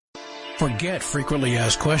Forget frequently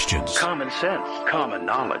asked questions. Common sense, common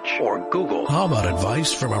knowledge, or Google. How about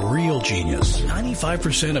advice from a real genius?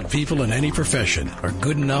 95% of people in any profession are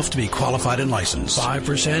good enough to be qualified and licensed.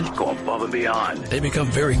 5% go above and beyond. They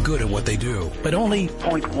become very good at what they do, but only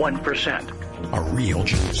 0.1% are real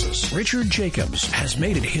geniuses. Richard Jacobs has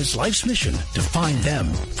made it his life's mission to find them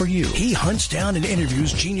for you. He hunts down and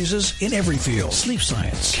interviews geniuses in every field: sleep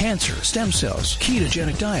science, cancer, stem cells,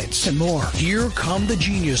 ketogenic diets, and more. Here come the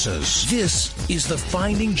geniuses. This is the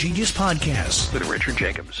Finding Genius Podcast with Richard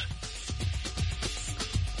Jacobs.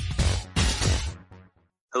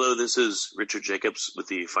 Hello, this is Richard Jacobs with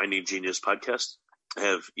the Finding Genius Podcast. I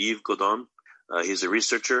have Yves Godon. He's a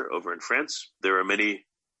researcher over in France. There are many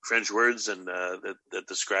French words and that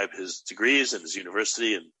describe his degrees and his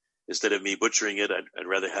university, and instead of me butchering it, I'd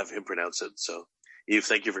rather have him pronounce it. So, Yves,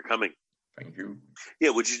 thank you for coming. Thank you. Yeah,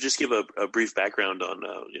 would you just give a brief background on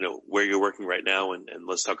where you're working right now, and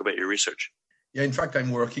let's talk about your research. Yeah, in fact, I'm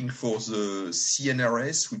working for the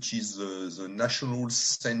CNRS, which is the National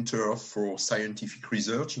Center for Scientific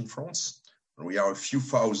Research in France. We are a few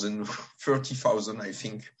thousand, 30,000, I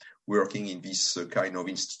think, working in this kind of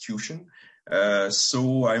institution.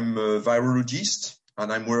 So I'm a virologist,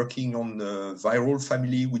 and I'm working on the viral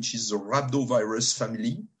family, which is the rhabdovirus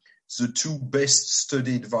family. The two best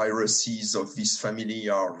studied viruses of this family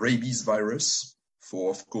are rabies virus, for,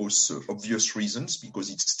 of course, obvious reasons, because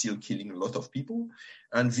it's still killing a lot of people,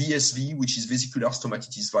 and VSV, which is vesicular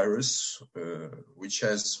stomatitis virus, which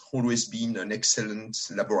has always been an excellent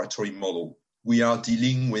laboratory model. We are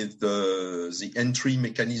dealing with the entry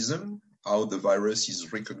mechanism, how the virus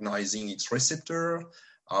is recognizing its receptor,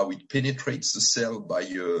 how it penetrates the cell by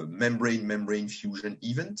a membrane fusion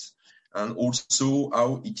event, and also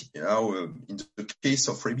how in the case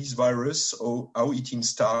of rabies virus, how it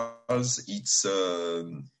installs its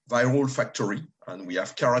viral factory. And we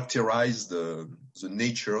have characterized the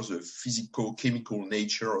nature, the physico-chemical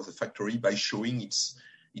nature of the factory by showing it's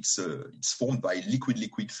formed by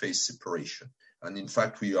liquid-liquid phase separation. And in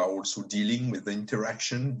fact, we are also dealing with the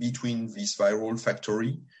interaction between this viral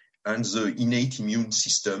factory and the innate immune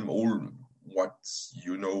system, all what,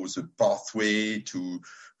 the pathway to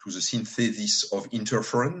the synthesis of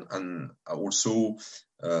interferon, and also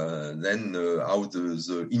then how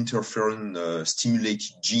the interferon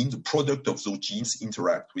stimulated gene, the product of those genes,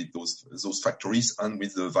 interact with those factories and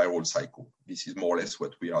with the viral cycle. This is more or less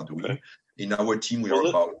what we are doing. Okay. In our team, we are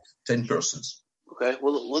about 10 persons. Okay,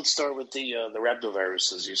 well, let's start with the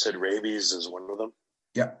rhabdoviruses. You said rabies is one of them?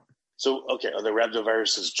 Yeah. So, okay, are the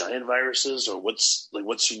rhabdoviruses giant viruses, or what's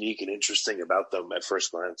unique and interesting about them at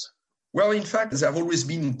first glance? Well, in fact, they have always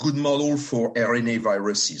been a good model for RNA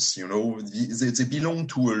viruses. They belong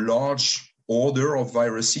to a large order of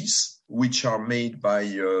viruses, which are made by,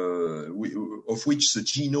 of which the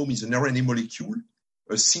genome is an RNA molecule,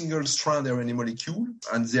 a single strand RNA molecule,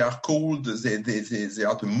 and they are called, they are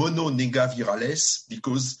the mononegavirales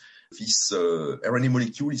because this RNA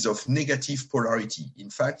molecule is of negative polarity. In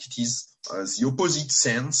fact, it is the opposite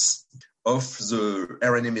sense of the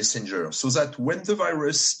RNA messenger, so that when the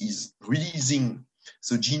virus is releasing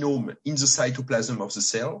the genome in the cytoplasm of the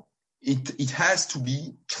cell, it has to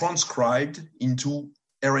be transcribed into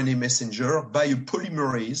RNA messenger by a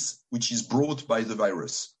polymerase, which is brought by the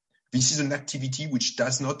virus. This is an activity which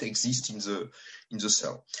does not exist in the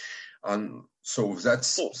cell. And so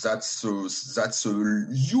that's a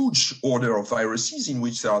huge order of viruses in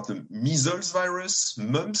which there are the measles virus,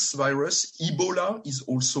 mumps virus, Ebola is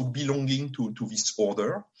also belonging to this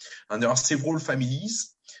order. And there are several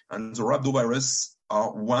families, and the rhabdovirus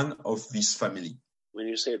are one of this family. When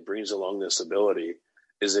you say it brings along this ability,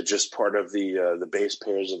 is it just part of the base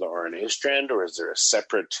pairs of the RNA strand, or is there a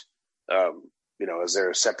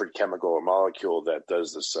separate, chemical or molecule that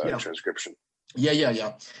does this transcription?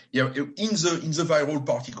 Yeah. In the viral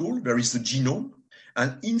particle, there is the genome,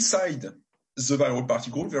 and inside the viral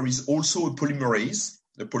particle, there is also a polymerase,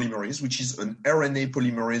 which is an RNA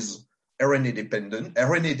polymerase, RNA-dependent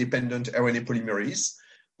RNA polymerase,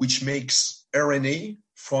 which makes RNA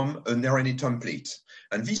from an RNA template.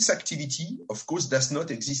 And this activity, of course, does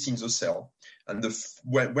not exist in the cell. And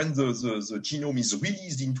when the genome is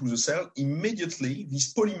released into the cell, immediately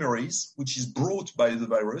this polymerase, which is brought by the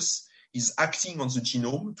virus, is acting on the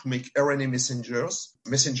genome to make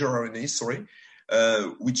messenger RNA,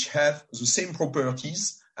 which have the same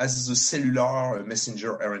properties as the cellular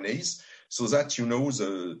messenger RNAs, so that,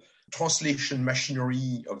 the translation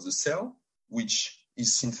machinery of the cell, which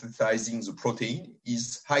is synthesizing the protein,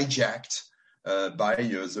 is hijacked by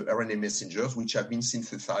the RNA messengers, which have been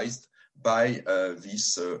synthesized by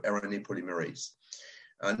this RNA polymerase.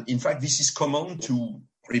 And in fact, this is common to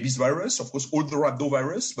rabies virus, of course, all the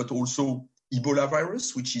rhabdovirus, but also Ebola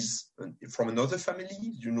virus, which is from another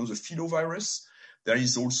family, the filovirus. There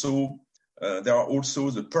are also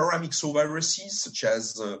the paramyxoviruses, such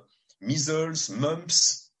as measles,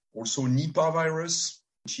 mumps, also Nipah virus,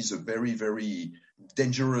 which is a very, very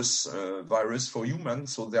dangerous virus for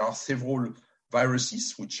humans. So there are several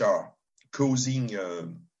viruses which are causing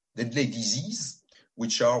deadly disease,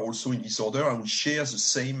 which are also in disorder and share the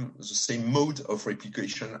same mode of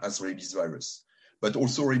replication as rabies virus. But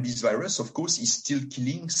also rabies virus, of course, is still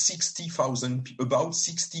killing about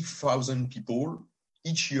 60,000 people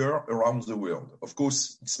each year around the world. Of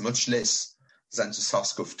course, it's much less than the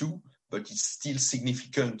SARS-CoV-2, but it's still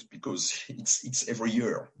significant because it's every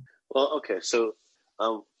year. Well, okay, so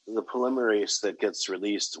the polymerase that gets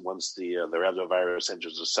released once the rhabdovirus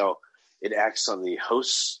enters the cell, it acts on the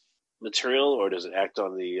host material, or does it act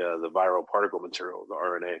on the viral particle material, the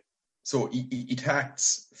RNA? So it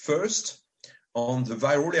acts first on the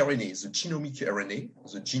viral RNA, the genomic RNA,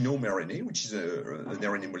 the genome RNA, which is an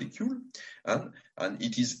RNA molecule, and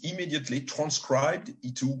it is immediately transcribed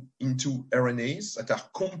into RNAs that are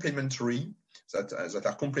complementary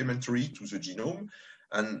to the genome.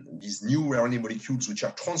 And these new RNA molecules, which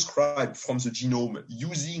are transcribed from the genome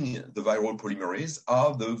using the viral polymerase,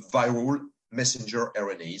 are the viral messenger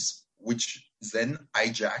RNAs, which then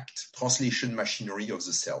hijack translation machinery of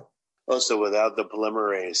the cell. Oh, so without the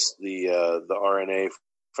polymerase, the RNA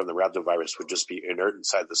from the rhabdovirus would just be inert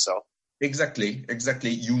inside the cell? Exactly.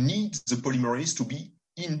 You need the polymerase to be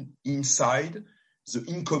inside the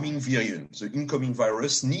incoming virion. The incoming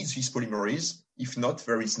virus needs this polymerase. If not,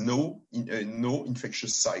 there is no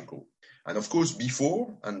infectious cycle. And of course,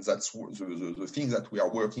 before, and that's the thing that we are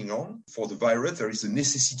working on, for the virus, there is a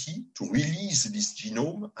necessity to release this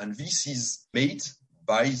genome, and this is made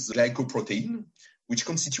by the glycoprotein, which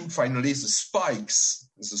constitute finally the spikes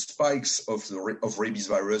of rabies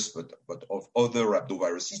virus, but of other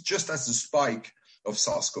rhabdoviruses, just as the spike of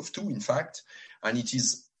SARS-CoV-2, in fact. And it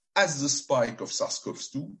is as the spike of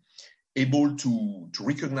SARS-CoV-2 able to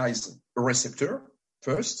recognize a receptor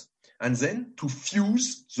first, and then to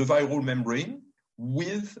fuse the viral membrane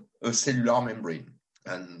with a cellular membrane.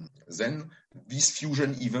 And then this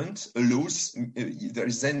fusion event allows, there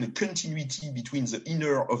is then a continuity between the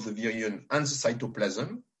inner of the virion and the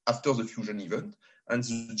cytoplasm after the fusion event, and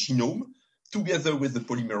the genome, together with the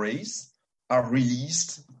polymerase, are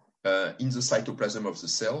released in the cytoplasm of the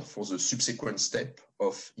cell for the subsequent step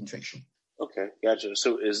of infection. Okay, gotcha.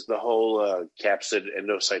 So is the whole capsid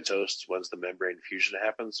endocytosed once the membrane fusion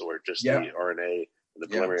happens, or just the RNA and the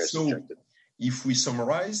polymerase is injected? If we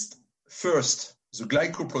summarize, first, the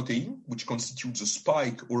glycoprotein, which constitutes the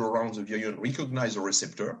spike all around the virion, recognize a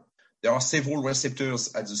receptor. There are several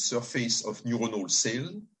receptors at the surface of neuronal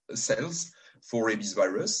cells for rabies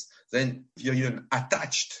virus. Then virion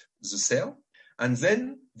attached the cell, and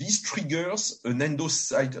then this triggers an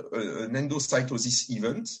endocytosis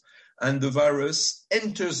event, and the virus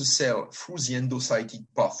enters the cell through the endocytic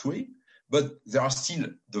pathway, but there are still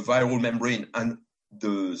the viral membrane and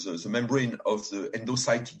the membrane of the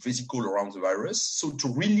endocytic vesicle around the virus. So to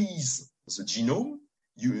release the genome,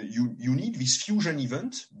 you need this fusion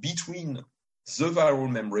event between the viral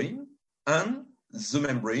membrane and the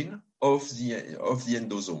membrane of the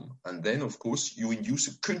endosome. And then, of course, you induce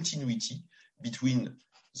a continuity between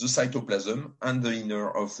the cytoplasm and the inner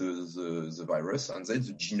of the virus, and then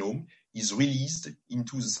the genome is released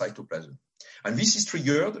into the cytoplasm. And this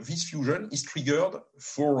fusion is triggered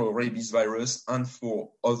for rabies virus and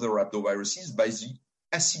for other rhabdoviruses by the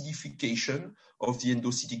acidification of the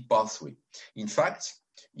endocytic pathway. In fact,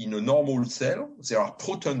 in a normal cell, there are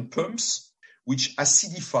proton pumps which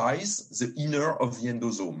acidifies the inner of the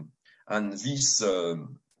endosome. And this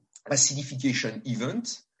acidification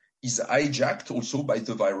event is hijacked also by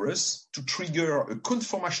the virus to trigger a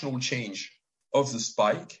conformational change of the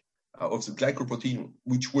spike of the glycoprotein,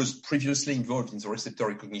 which was previously involved in the receptor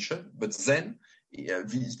recognition. But then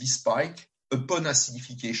this spike, upon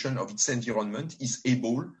acidification of its environment, is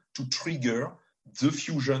able to trigger the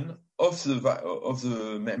fusion of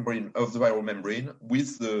the membrane, of the viral membrane,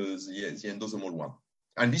 with the endosomal one.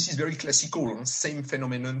 And this is very classical. Same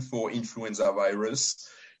phenomenon for influenza virus.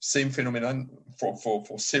 Same phenomenon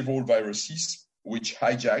for several viruses, which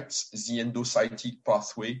hijacks the endocytic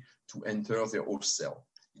pathway to enter the host cell.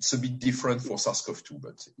 It's a bit different for SARS-CoV-2,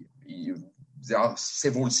 but there are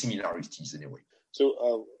several similarities anyway.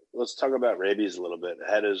 So let's talk about rabies a little bit.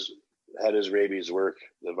 How does rabies work?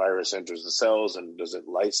 The virus enters the cells, and does it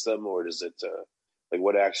lyse them, or does it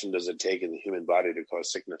what action does it take in the human body to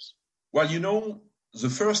cause sickness? Well, the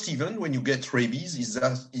first event when you get rabies is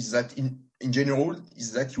that in general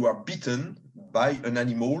is that you are bitten by an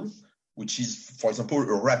animal, which is, for example,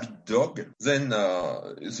 a rabid dog. Then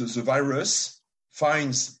the virus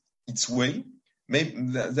finds its way. Maybe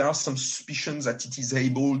there are some suspicions that it is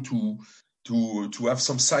able to have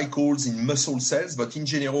some cycles in muscle cells, but in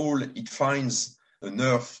general, it finds a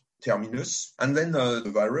nerve terminus, and then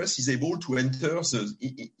the virus is able to enter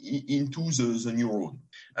into the neuron.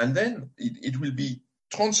 And then it will be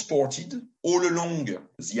transported all along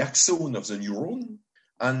the axon of the neuron,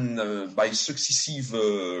 and by successive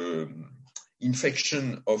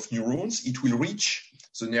infection of neurons, it will reach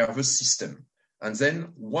the nervous system. And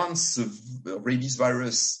then once the rabies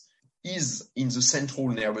virus is in the central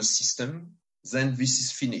nervous system, then this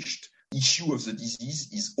is finished. The issue of the disease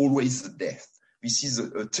is always the death. This is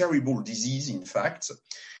a terrible disease, in fact.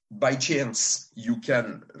 By chance, you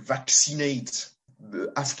can vaccinate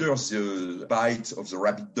after the bite of the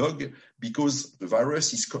rabid dog, because the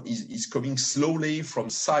virus is coming slowly from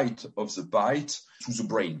site of the bite to the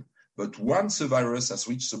brain. But once the virus has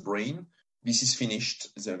reached the brain, this is finished.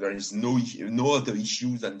 There is no other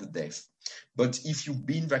issue than the death. But if you've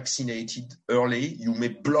been vaccinated early, you may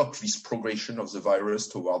block this progression of the virus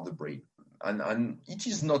toward the brain. And it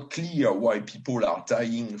is not clear why people are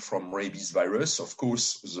dying from rabies virus. Of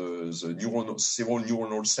course, the several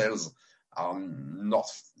neuronal cells are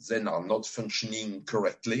not functioning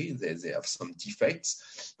correctly. They have some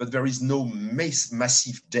defects, but there is no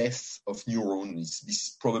massive death of neurons. This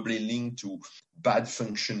is probably linked to bad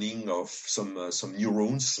functioning of some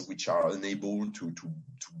neurons which are unable to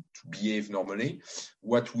behave normally.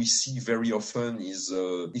 What we see very often is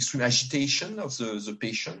extreme agitation of the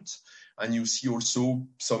patient. And you see also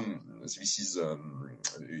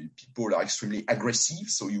people are extremely aggressive.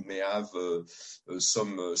 So you may have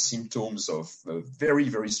some symptoms of very,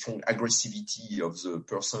 very strong aggressivity of the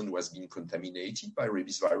person who has been contaminated by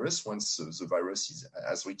rabies virus once the virus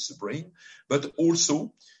has reached the brain. But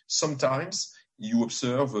also sometimes you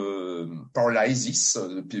observe paralysis.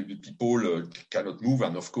 People cannot move.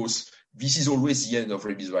 And of course, this is always the end of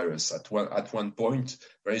rabies virus. At one point,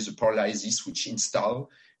 there is a paralysis which installs.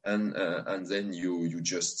 And then you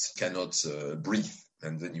just cannot breathe,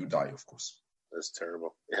 and then you die, of course. That's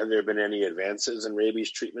terrible. Have there been any advances in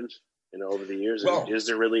rabies treatment over the years? Well, is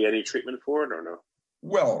there really any treatment for it or no?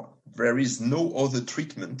 Well, there is no other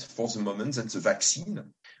treatment for the moment than the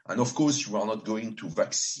vaccine. And of course, you are not going to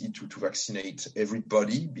vaccinate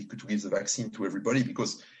everybody, to give the vaccine to everybody,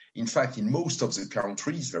 because in fact, in most of the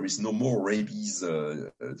countries, there is no more rabies.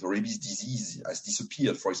 The rabies disease has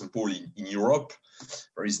disappeared. For example, in Europe,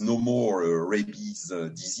 there is no more rabies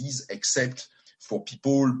disease, except for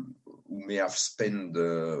people who may have spent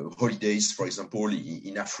holidays, for example,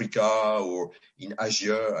 in Africa or in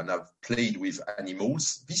Asia, and have played with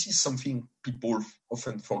animals. This is something people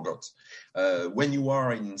often forgot. When you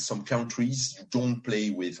are in some countries, you don't play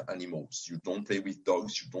with animals. You don't play with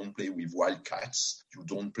dogs. You don't play with wild cats. You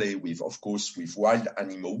don't play with, of course, with wild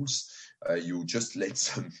animals. You just let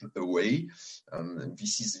them away.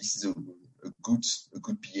 This is a good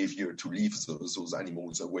behavior to leave those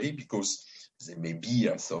animals away, because there may be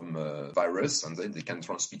some virus, and then they can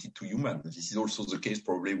transmit it to humans. This is also the case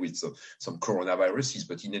probably with some coronaviruses,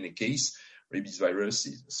 but in any case, rabies virus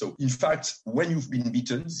is. So in fact, when you've been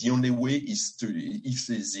bitten, the only way is if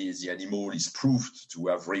the animal is proved to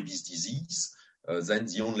have rabies disease, then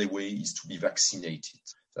the only way is to be vaccinated.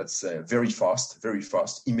 That's very fast,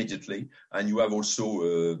 immediately. And you have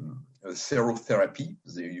also serotherapy.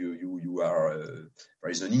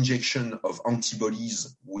 There is an injection of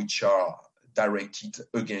antibodies which are directed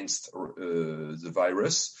against the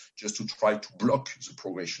virus, just to try to block the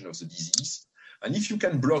progression of the disease. And if you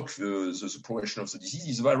can block the progression of the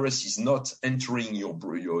disease, the virus is not entering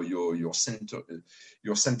your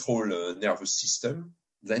central nervous system,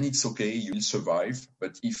 then it's okay, you will survive.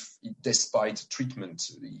 But if despite treatment,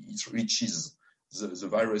 it reaches the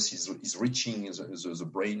virus is reaching the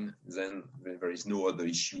brain, then there is no other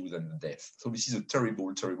issue than death. So this is a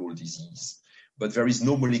terrible, terrible disease. But there is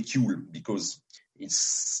no molecule, because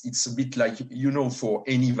it's a bit like, for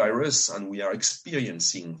any virus, and we are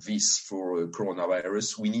experiencing this for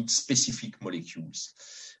coronavirus, we need specific molecules.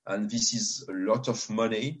 And this is a lot of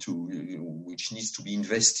money which needs to be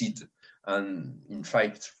invested. And in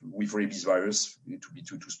fact, with rabies virus,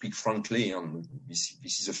 to speak frankly, and this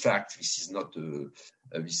is a fact. This is not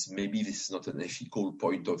maybe this is not an ethical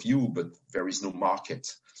point of view, but there is no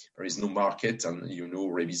market. There is no market, and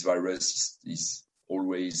rabies virus is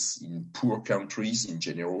always in poor countries in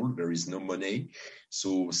general. There is no money,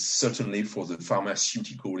 so certainly for the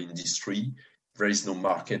pharmaceutical industry, there is no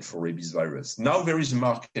market for rabies virus. Now there is a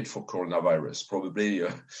market for coronavirus. Probably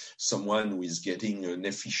someone who is getting an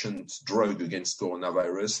efficient drug against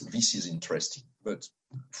coronavirus. This is interesting. But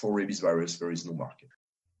for rabies virus, there is no market.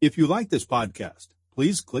 If you like this podcast,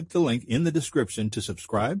 please click the link in the description to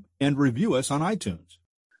subscribe and review us on iTunes.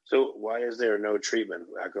 So why is there no treatment?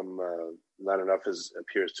 How come not enough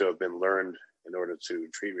appears to have been learned in order to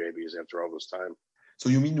treat rabies after all this time? So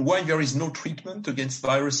you mean why there is no treatment against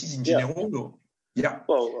viruses in general? Or? Yeah.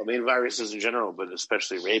 Well, I mean, viruses in general, but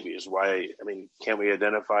especially rabies. Why? I mean, can't we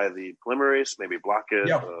identify the polymerase, maybe block it?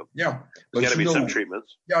 Yeah. There's got to be some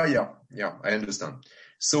treatments. Yeah, I understand.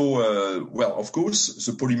 So, well, of course,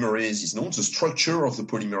 the polymerase is known. The structure of the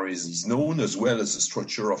polymerase is known, as well as the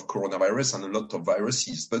structure of coronavirus and a lot of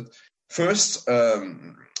viruses. But first,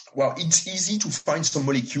 well, it's easy to find some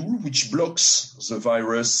molecule which blocks the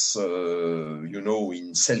virus,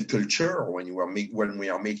 in cell culture or when we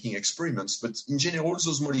are making experiments. But in general,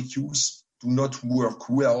 those molecules do not work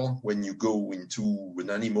well when you go into an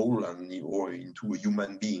animal or into a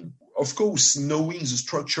human being. Of course, knowing the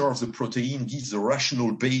structure of the protein gives a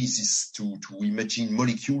rational basis to imagine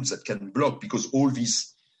molecules that can block, because all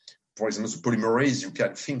these, for example, the polymerase, you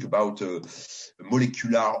can think about a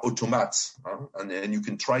molecular automate, and you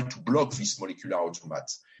can try to block this molecular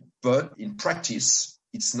automate. But in practice,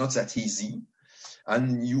 it's not that easy.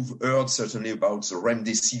 And you've heard certainly about the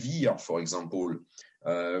remdesivir, for example,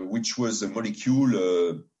 which was a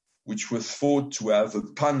molecule which was thought to have a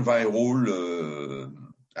pan-viral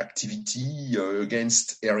activity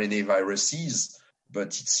against RNA viruses. But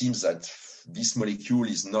it seems that this molecule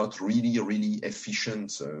is not really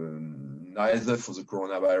efficient, neither for the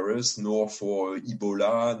coronavirus, nor for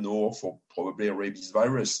Ebola, nor for probably rabies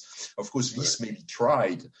virus. Of course, this may be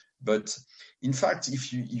tried, but in fact,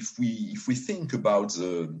 if we think about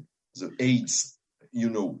the AIDS,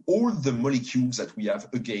 all the molecules that we have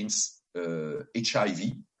against HIV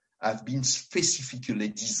have been specifically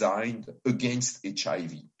designed against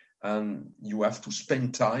HIV. And you have to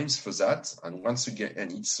spend time for that. And once again,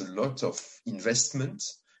 and it's a lot of investment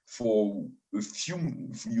for a few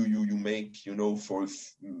you make, for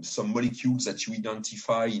some molecules that you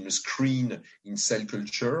identify in a screen in cell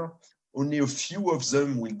culture. Only a few of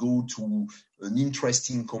them will go to an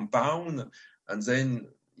interesting compound. And then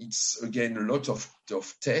it's, again, a lot of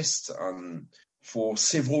tests. And for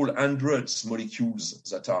several hundreds molecules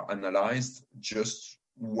that are analyzed, just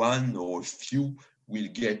one or a few will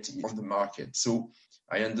get on the market. So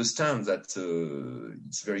I understand that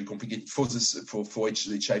it's very complicated for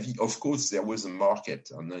HIV. Of course, there was a market,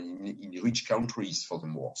 and in rich countries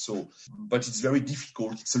furthermore. So, but it's very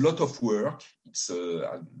difficult. It's a lot of work. It's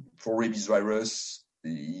for rabies virus.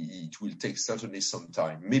 It will take certainly some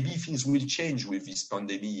time. Maybe things will change with this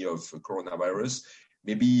pandemic of coronavirus.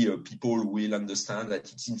 Maybe people will understand that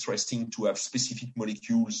it's interesting to have specific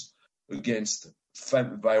molecules against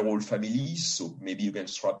viral families, so maybe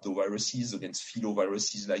against rhabdoviruses, against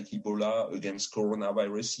filoviruses like Ebola, against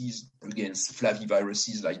coronaviruses, against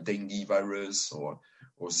flaviviruses like dengue virus or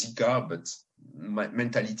Zika, but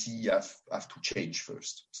mentality have to change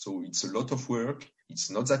first. So it's a lot of work. It's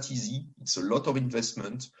not that easy. It's a lot of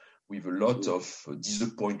investment with a lot of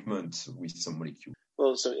disappointment with some molecules.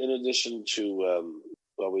 Well, so in addition to,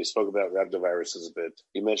 we spoke about rhabdoviruses a bit.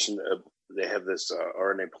 You mentioned they have this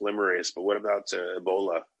RNA polymerase, but what about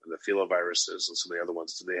Ebola and the filoviruses and some of the other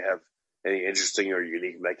ones? Do they have any interesting or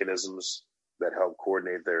unique mechanisms that help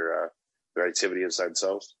coordinate their activity inside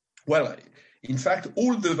cells? Well, in fact,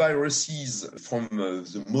 all the viruses from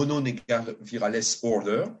the mononegavirales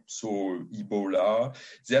order, so Ebola,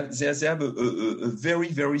 they have a very,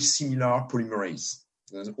 very similar polymerase.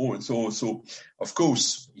 So, of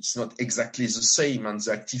course, it's not exactly the same, and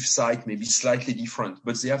the active site may be slightly different,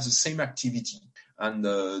 but they have the same activity. And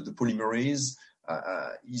the polymerase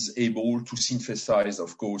is able to synthesize,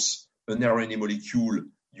 of course, an RNA molecule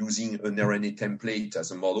using an RNA template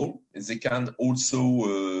as a model. They can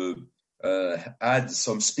also add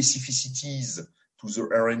some specificities to the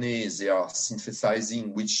RNA they are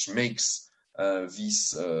synthesizing, which makes the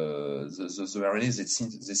RNA they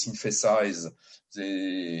synthesize,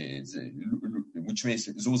 which makes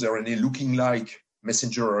those RNA looking like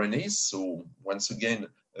messenger RNAs. So once again,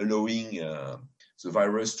 allowing the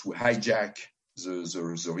virus to hijack the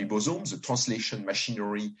ribosome, the translation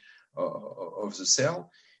machinery of the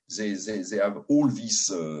cell. They have all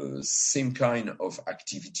these same kind of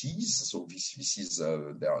activities. So this is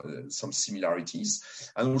there are some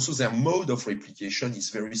similarities, and also their mode of replication is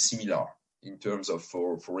very similar in terms of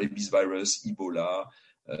for rabies virus, Ebola,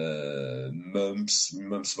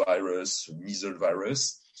 mumps virus, measles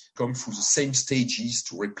virus. come through the same stages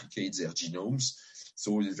to replicate their genomes.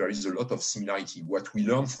 So there is a lot of similarity. What we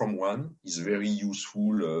learn from one is very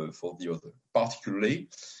useful for the other, particularly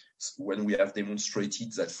when we have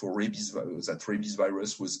demonstrated that for rabies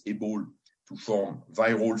virus was able to form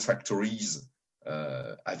viral factories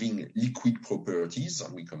having liquid properties,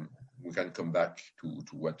 and we can come back to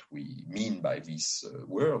what we mean by this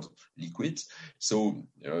word, liquid. So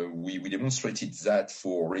we demonstrated that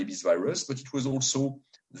for rabies virus, but it was also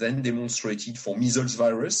then demonstrated for measles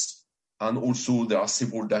virus. And also there are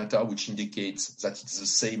several data which indicates that it's the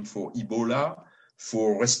same for Ebola,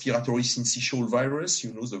 for respiratory syncytial virus,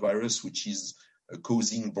 the virus which is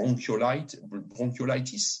causing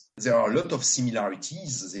bronchiolitis. There are a lot of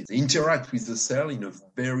similarities. They interact with the cell in a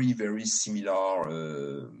very, very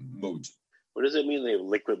similar mode. What does it mean they have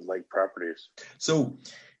liquid-like properties? So,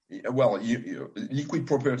 liquid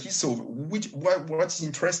properties. So what's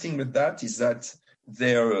interesting with that is that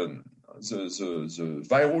the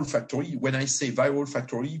viral factory, when I say viral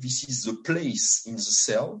factory, this is the place in the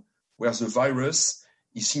cell where the virus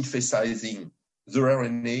is synthesizing the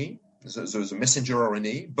RNA, the messenger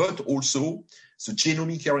RNA, but also the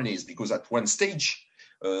genomic RNAs, because at one stage,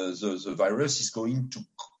 the virus is going to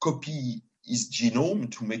copy its genome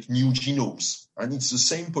to make new genomes. And it's the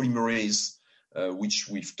same polymerase which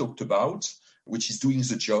we've talked about, which is doing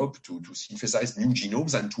the job to synthesize new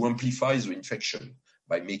genomes and to amplify the infection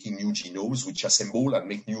by making new genomes which assemble and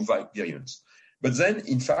make new variants. But then,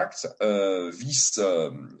 in fact, this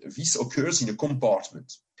occurs in a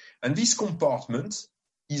compartment. And this compartment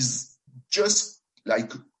is just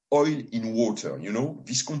like oil in water,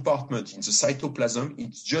 This compartment in the cytoplasm,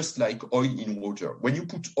 it's just like oil in water. When you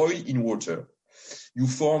put oil in water, you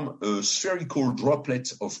form a spherical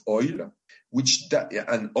droplet of oil,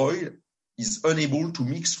 and oil is unable to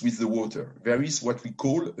mix with the water. There is what we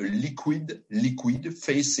call a liquid-liquid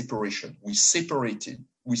phase separation. We separate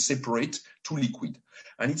to liquid.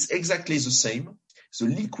 And it's exactly the same. The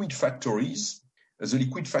liquid factories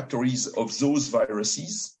of those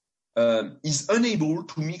viruses is unable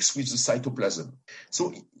to mix with the cytoplasm.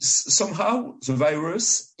 So somehow the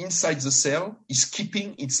virus inside the cell is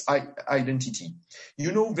keeping its identity.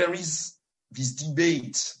 There is this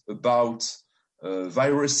debate about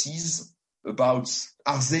viruses, about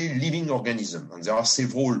are they living organisms? And there are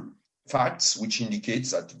several facts which indicate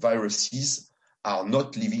that viruses are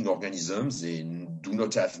not living organisms. They do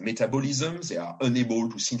not have metabolism. They are unable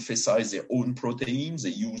to synthesize their own proteins. They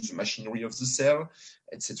use machinery of the cell,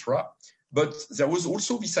 etc. But there was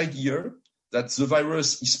also this idea that the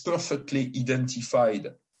virus is perfectly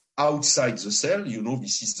identified outside the cell.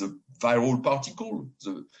 This is the viral particle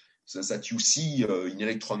that you see in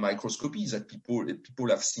electron microscopy, that people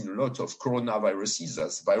have seen a lot of coronaviruses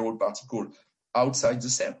as viral particle outside the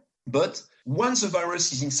cell. But once the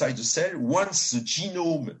virus is inside the cell, once the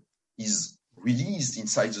genome is released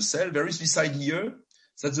inside the cell, there is this idea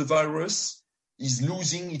that the virus is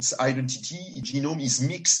losing its identity. Its genome is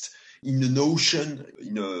mixed in an ocean.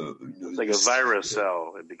 It's like a virus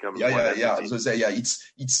cell. It becomes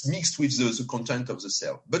It's mixed with the content of the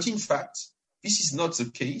cell. But in fact, this is not the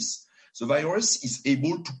case. The virus is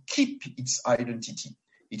able to keep its identity.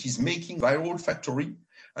 It is making viral factory.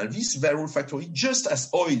 And this viral factory, just as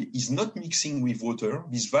oil is not mixing with water,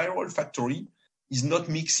 this viral factory is not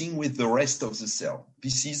mixing with the rest of the cell.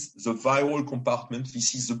 This is the viral compartment.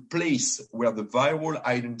 This is the place where the viral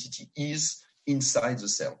identity is inside the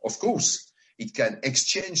cell. Of course, it can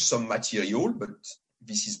exchange some material, but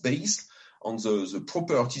this is based on the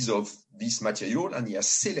properties of this material, and he has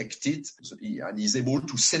selected, and is able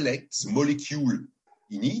to select the molecule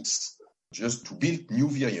he needs just to build new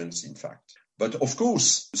variants, in fact. But of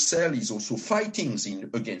course, the cell is also fighting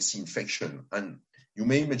against infection. And you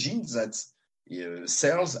may imagine that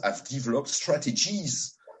cells have developed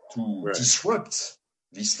strategies to disrupt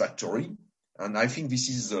this factory. And I think this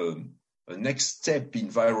is a next step in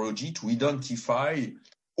virology to identify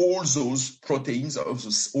all those proteins, all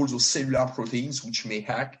those cellular proteins which may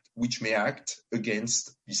act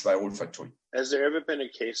against this viral factory. Has there ever been a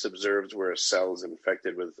case observed where a cell is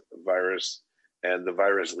infected with a virus and the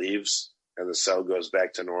virus leaves and the cell goes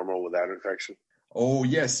back to normal without infection? Oh,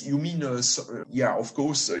 yes. You mean, of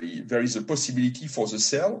course, there is a possibility for the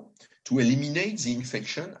cell to eliminate the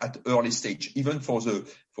infection at early stage, even for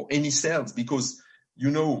any cells, because,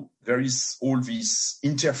 there is all this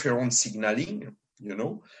interferon signaling,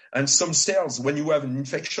 and some cells, when you have an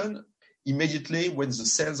infection, immediately when the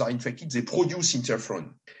cells are infected, they produce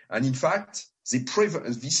interferon. And in fact, this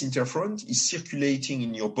interferon is circulating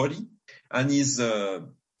in your body and is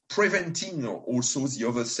preventing also the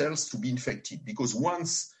other cells to be infected, because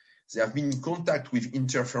once they have been in contact with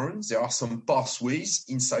interferon. There are some pathways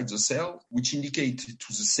inside the cell which indicate to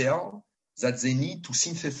the cell that they need to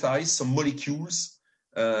synthesize some molecules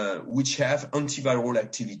which have antiviral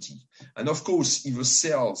activity. And of course, if a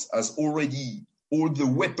cell has already all the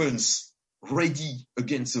weapons ready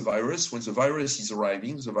against the virus, when the virus is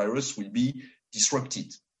arriving, the virus will be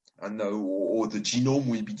disrupted. And or the genome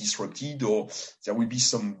will be disrupted, or there will be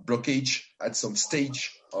some blockage at some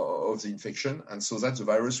stage of the infection, and so that the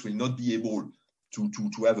virus will not be able to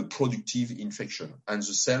have a productive infection. And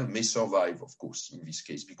the cell may survive, of course, in this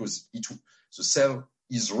case, because the cell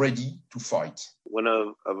is ready to fight. When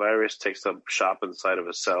a virus takes up shop inside of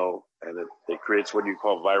a cell and it creates what you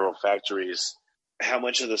call viral factories, how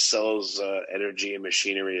much of the cell's energy and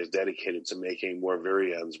machinery is dedicated to making more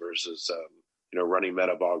virions versus running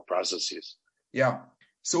metabolic processes? Yeah.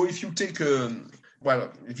 So if you take,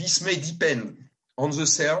 this may depend on the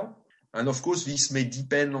cell, and of course, this may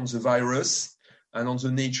depend on the virus and on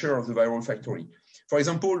the nature of the viral factory. For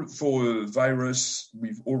example, for a virus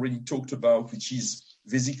we've already talked about, which is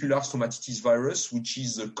vesicular stomatitis virus, which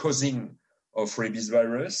is the cousin of rabies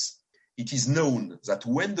virus, it is known that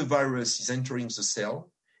when the virus is entering the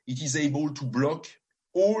cell, it is able to block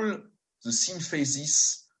all the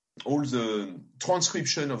synthesis, all the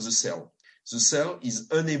transcription of the cell. The cell is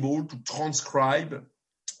unable to transcribe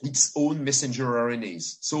its own messenger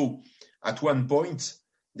RNAs. So at one point,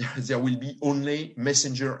 there will be only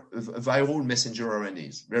viral messenger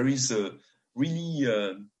RNAs. There is really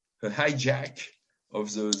a hijack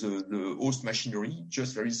of the host machinery.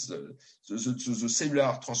 Just there is the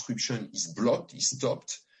cellular transcription is blocked, is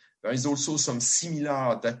stopped. There is also some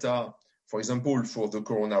similar data, for example, for the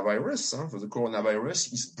coronavirus. For the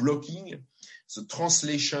coronavirus is blocking the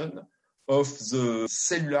translation of the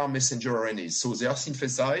cellular messenger RNAs. So they are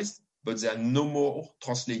synthesized, but they are no more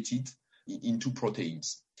translated into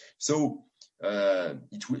proteins. So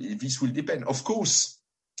this will depend. Of course,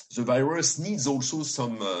 the virus needs also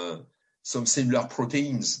some cellular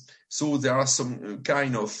proteins. So there are some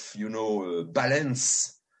kind of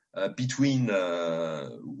balance between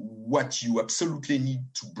what you absolutely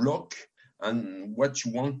need to block and what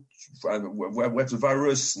you want, what the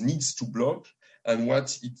virus needs to block, and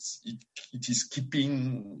what it is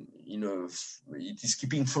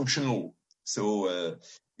keeping functional. So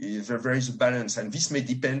there is a balance, and this may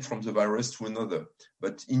depend from the virus to another.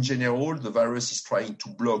 But in general, the virus is trying to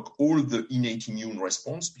block all the innate immune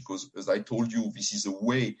response because, as I told you, this is a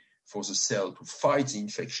way for the cell to fight the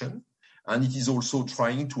infection, and it is also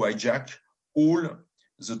trying to hijack all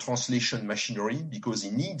the translation machinery because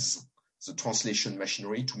it needs the translation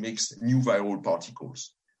machinery to make new viral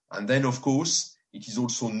particles. And then, of course, it is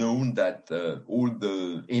also known that all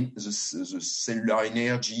the cellular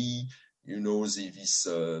energy, this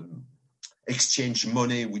exchange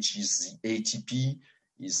money, which is the ATP,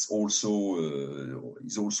 is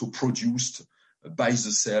also produced by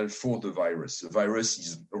the cell for the virus. The virus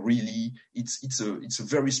is really it's a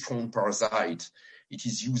very strong parasite. It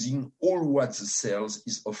is using all what the cells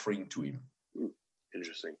is offering to him.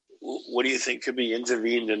 Interesting. What do you think could be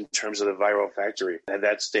intervened in terms of the viral factory at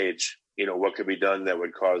that stage? What could be done that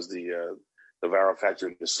would cause the viral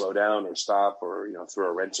factory to slow down or stop or, throw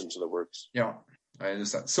a wrench into the works? Yeah, I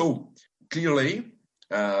understand. So clearly,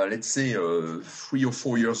 let's say 3 or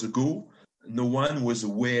 4 years ago, no one was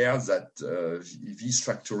aware that these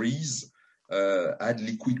factories had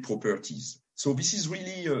liquid properties. So this is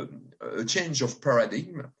really a change of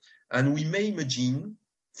paradigm. And we may imagine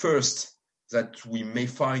first that we may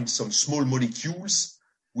find some small molecules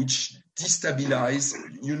which destabilize,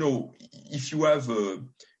 if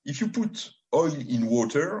you put oil in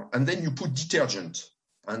water and then you put detergent,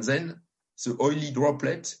 and then the oily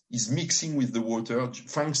droplet is mixing with the water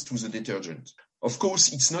thanks to the detergent. Of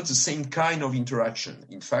course, it's not the same kind of interaction.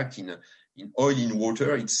 In fact, in oil in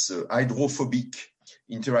water, it's hydrophobic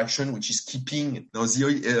interaction, which is keeping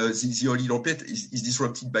the oily droplet is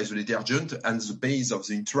disrupted by the detergent, and the base of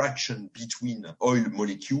the interaction between oil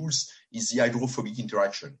molecules is the hydrophobic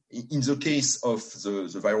interaction. In the case of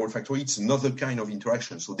the viral factory, it's another kind of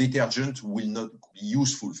interaction. So detergent will not be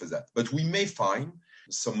useful for that. But we may find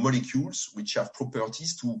some molecules which have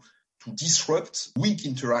properties to disrupt weak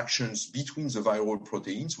interactions between the viral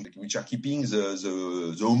proteins, which are keeping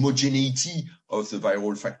the homogeneity of the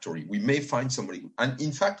viral factory. We may find some molecule. And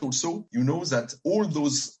in fact, also, that all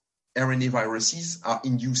those RNA viruses are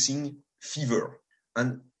inducing fever.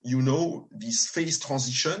 And this phase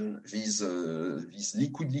transition, these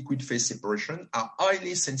liquid phase separation are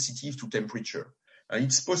highly sensitive to temperature. And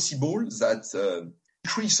it's possible that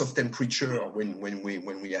increase of temperature when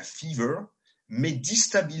we have fever may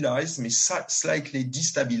slightly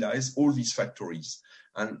destabilize all these factories.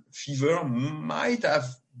 And fever might have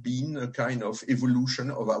been a kind of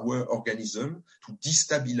evolution of our organism to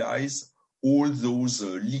destabilize all those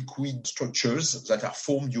liquid structures that are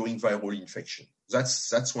formed during viral infection.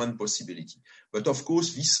 That's one possibility. But of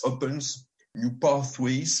course, this opens new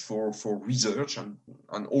pathways for research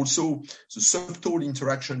and also the subtle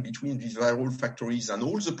interaction between these viral factories and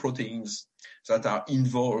all the proteins that are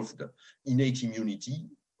involved in innate immunity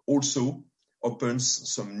also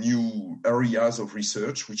opens some new areas of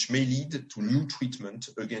research which may lead to new treatment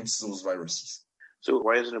against those viruses. So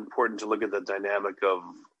why is it important to look at the dynamic of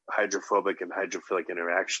hydrophobic and hydrophilic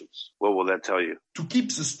interactions? What will that tell you? To keep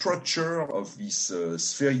the structure of these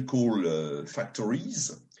spherical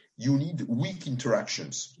factories, you need weak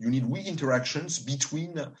interactions. You need weak interactions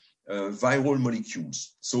between viral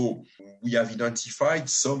molecules. So we have identified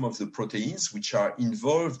some of the proteins which are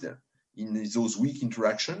involved in those weak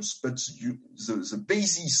interactions, but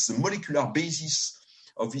the molecular basis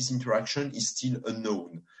of this interaction is still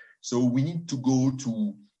unknown. So we need to go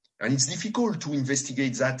to, and it's difficult to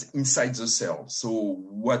investigate that inside the cell. So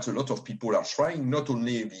what a lot of people are trying, not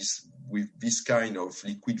only with this kind of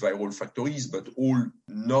liquid viral factories, but all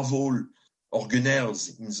novel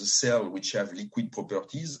organelles in the cell which have liquid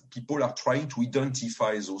properties, people are trying to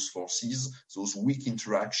identify those forces, those weak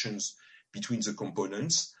interactions between the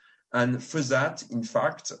components. And for that, in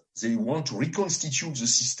fact, they want to reconstitute the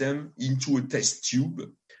system into a test tube.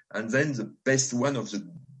 And then one of the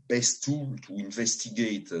best tools to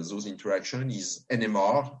investigate those interactions is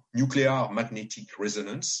NMR, nuclear magnetic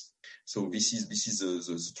resonance. So this is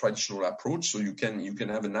the traditional approach. So you can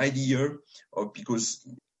have an idea of, because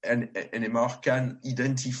NMR can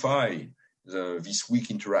identify these weak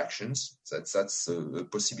interactions. That's a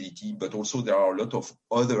possibility. But also there are a lot of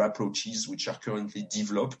other approaches which are currently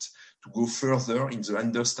developed to go further in the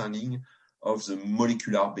understanding of the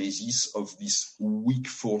molecular basis of these weak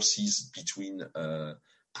forces between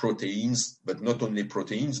proteins, but not only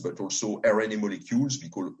proteins, but also RNA molecules,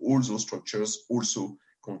 because all those structures also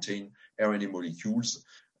contain RNA molecules.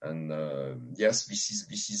 And yes,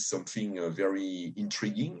 this is something very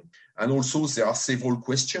intriguing. And also there are several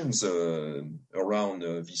questions around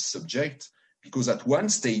this subject, because at one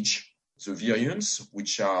stage, the virions,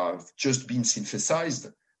 which have just been synthesized,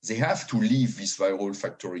 they have to leave this viral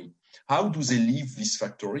factory. How do they leave this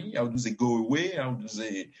factory? How do they go away?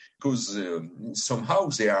 Because somehow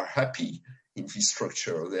they are happy in this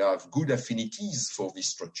structure. They have good affinities for this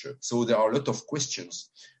structure. So there are a lot of questions.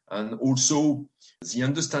 And also the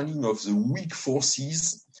understanding of the weak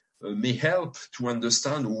forces may help to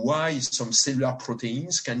understand why some cellular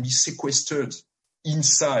proteins can be sequestered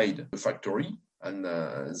inside the factory. And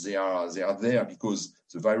they are there because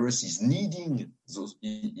the virus is needing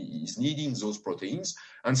those proteins,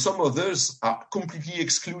 and some others are completely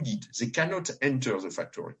excluded. They cannot enter the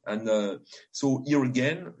factory. And so here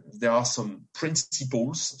again, there are some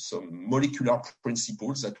principles, some molecular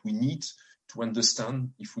principles that we need to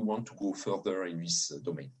understand if we want to go further in this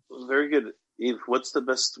domain. Very good. Yves, what's the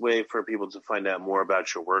best way for people to find out more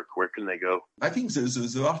about your work? Where can they go? I think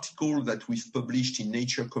the article that we've published in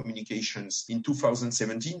Nature Communications in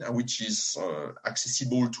 2017, which is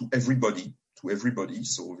accessible to everybody.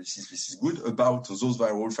 So this is good about those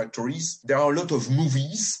viral factories. There are a lot of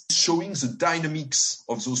movies showing the dynamics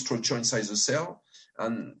of those structures inside the cell.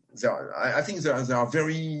 And I think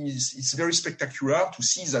it's very spectacular to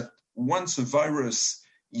see that once a virus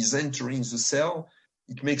is entering the cell,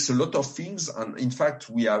 it makes a lot of things. And in fact,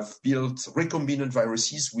 we have built recombinant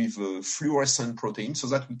viruses with fluorescent proteins so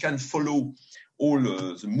that we can follow all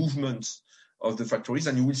the movement of the factories.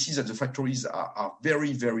 And you will see that the factories are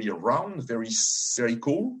very, very round, very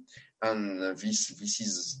spherical. And this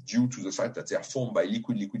is due to the fact that they are formed by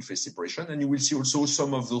liquid-liquid phase separation. And you will see also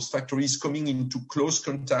some of those factories coming into close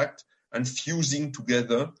contact and fusing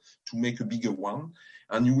together to make a bigger one.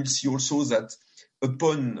 And you will see also that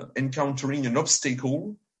upon encountering an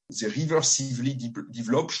obstacle, they reversibly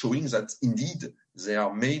develop, showing that indeed they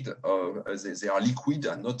are made of, they are liquid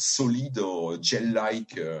and not solid or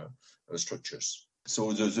gel-like structures.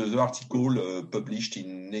 So the article published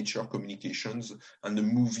in Nature Communications and the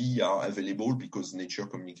movie are available because Nature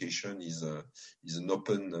Communication is an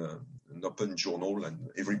open journal, and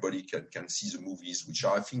everybody can see the movies, which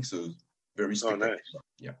are, I think, very spectacular. Oh, nice.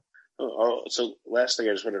 Yeah. So last thing,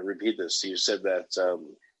 I just want to repeat this. So you said that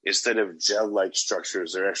instead of gel-like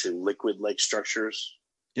structures, they're actually liquid-like structures?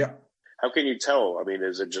 Yeah. How can you tell? I mean,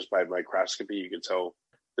 is it just by microscopy you can tell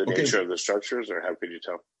the nature of the structures, or how could you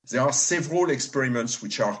tell? There are several experiments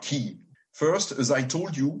which are key. First, as I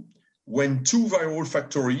told you, when two viral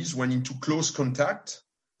factories went into close contact,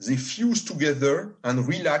 they fuse together and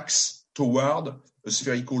relax toward a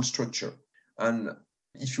spherical structure. And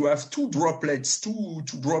if you have two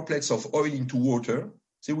droplets of oil into water,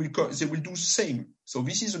 they will do the same. So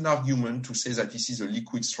this is an argument to say that this is a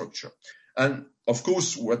liquid structure. And of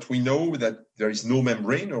course, what we know that there is no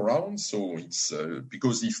membrane around. So it's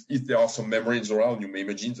because if there are some membranes around, you may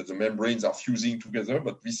imagine that the membranes are fusing together,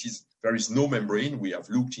 but there is no membrane. We have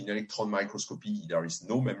looked in electron microscopy. There is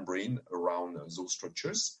no membrane around those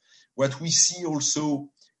structures. What we see also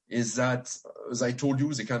is that, as I told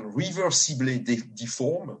you, they can reversibly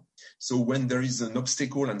deform. So when there is an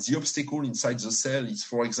obstacle, and the obstacle inside the cell is,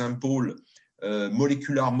 for example, a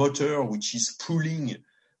molecular motor which is pulling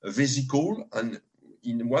a vesicle, and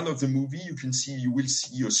in one of the movies you will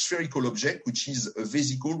see a spherical object which is a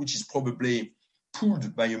vesicle which is probably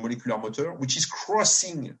pulled by a molecular motor which is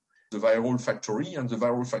crossing the viral factory, and the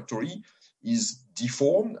viral factory is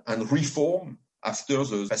deformed and reformed after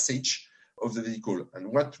the passage of the vesicle.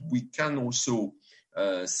 And what we can also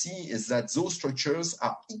see is that those structures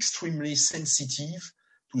are extremely sensitive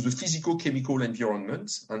to the physico-chemical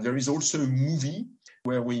environment. And there is also a movie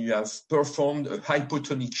where we have performed a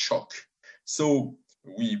hypotonic shock. So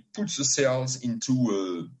we put the cells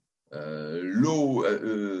into a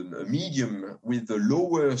medium with a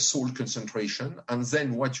lower salt concentration. And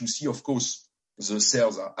then what you see, of course, the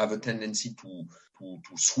cells have a tendency to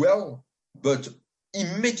swell, but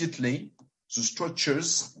immediately the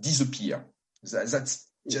structures disappear. That's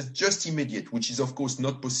just immediate, which is of course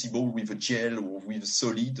not possible with a gel or with a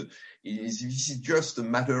solid. This is just a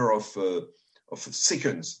matter of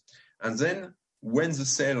seconds. And then when the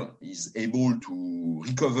cell is able to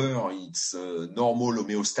recover its normal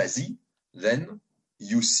homeostasis, then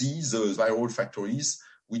you see the viral factories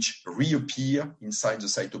which reappear inside the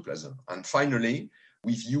cytoplasm. And finally,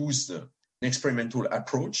 we've used an experimental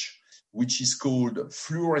approach which is called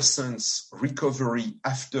fluorescence recovery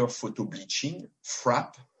after photobleaching,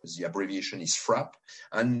 FRAP. The abbreviation is FRAP.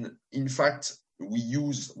 And in fact, we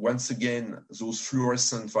use once again those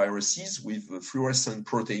fluorescent viruses with fluorescent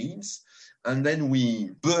proteins, and then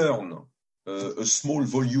we burn a small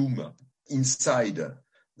volume inside the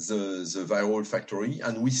viral factory,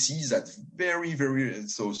 and we see that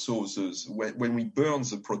when we burn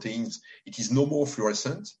the proteins, it is no more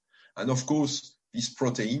fluorescent, and of course this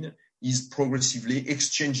protein is progressively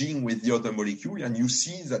exchanging with the other molecule, and you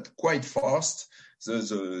see that quite fast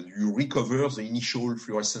you recover the initial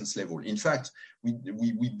fluorescence level. In fact,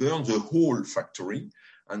 we burn the whole factory,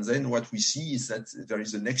 and then what we see is that there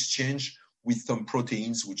is an exchange with some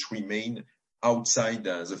proteins which remain outside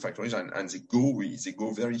the factories, and they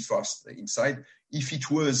go very fast inside. If it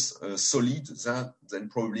was solid, then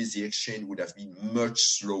probably the exchange would have been much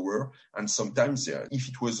slower, and sometimes if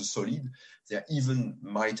it was a solid, there even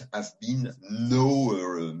might have been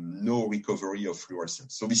no recovery of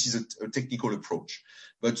fluorescence. So this is a technical approach.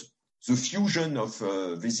 But the fusion of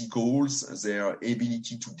vesicles, their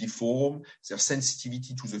ability to deform, their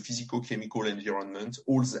sensitivity to the physico-chemical environment,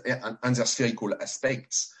 and their spherical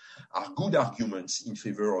aspects are good arguments in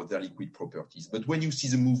favor of their liquid properties. But when you see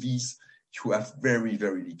the movies, you have very,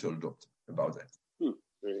 very little doubt about that.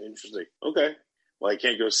 Very interesting. Okay. Well, I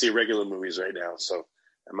can't go see regular movies right now, so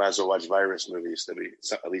I might as well watch virus movies. That'd be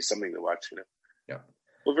at least something to watch, you know. Yeah.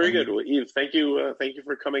 Well, very good. Well, Yves, thank you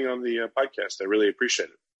for coming on the podcast. I really appreciate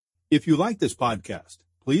it. If you like this podcast,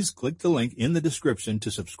 please click the link in the description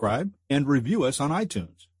to subscribe and review us on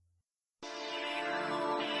iTunes.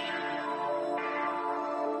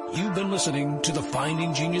 You've been listening to the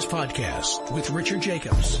Finding Genius podcast with Richard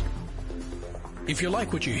Jacobs. If you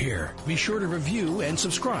like what you hear, be sure to review and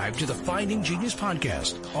subscribe to the Finding Genius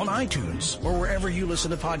podcast on iTunes or wherever you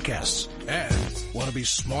listen to podcasts. And want to be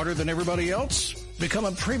smarter than everybody else? Become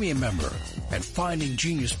a premium member at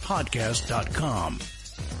findinggeniuspodcast.com.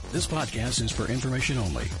 This podcast is for information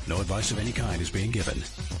only. No advice of any kind is being given.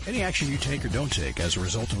 Any action you take or don't take as a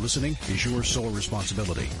result of listening is your sole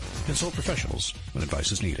responsibility. Consult professionals when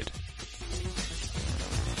advice is needed.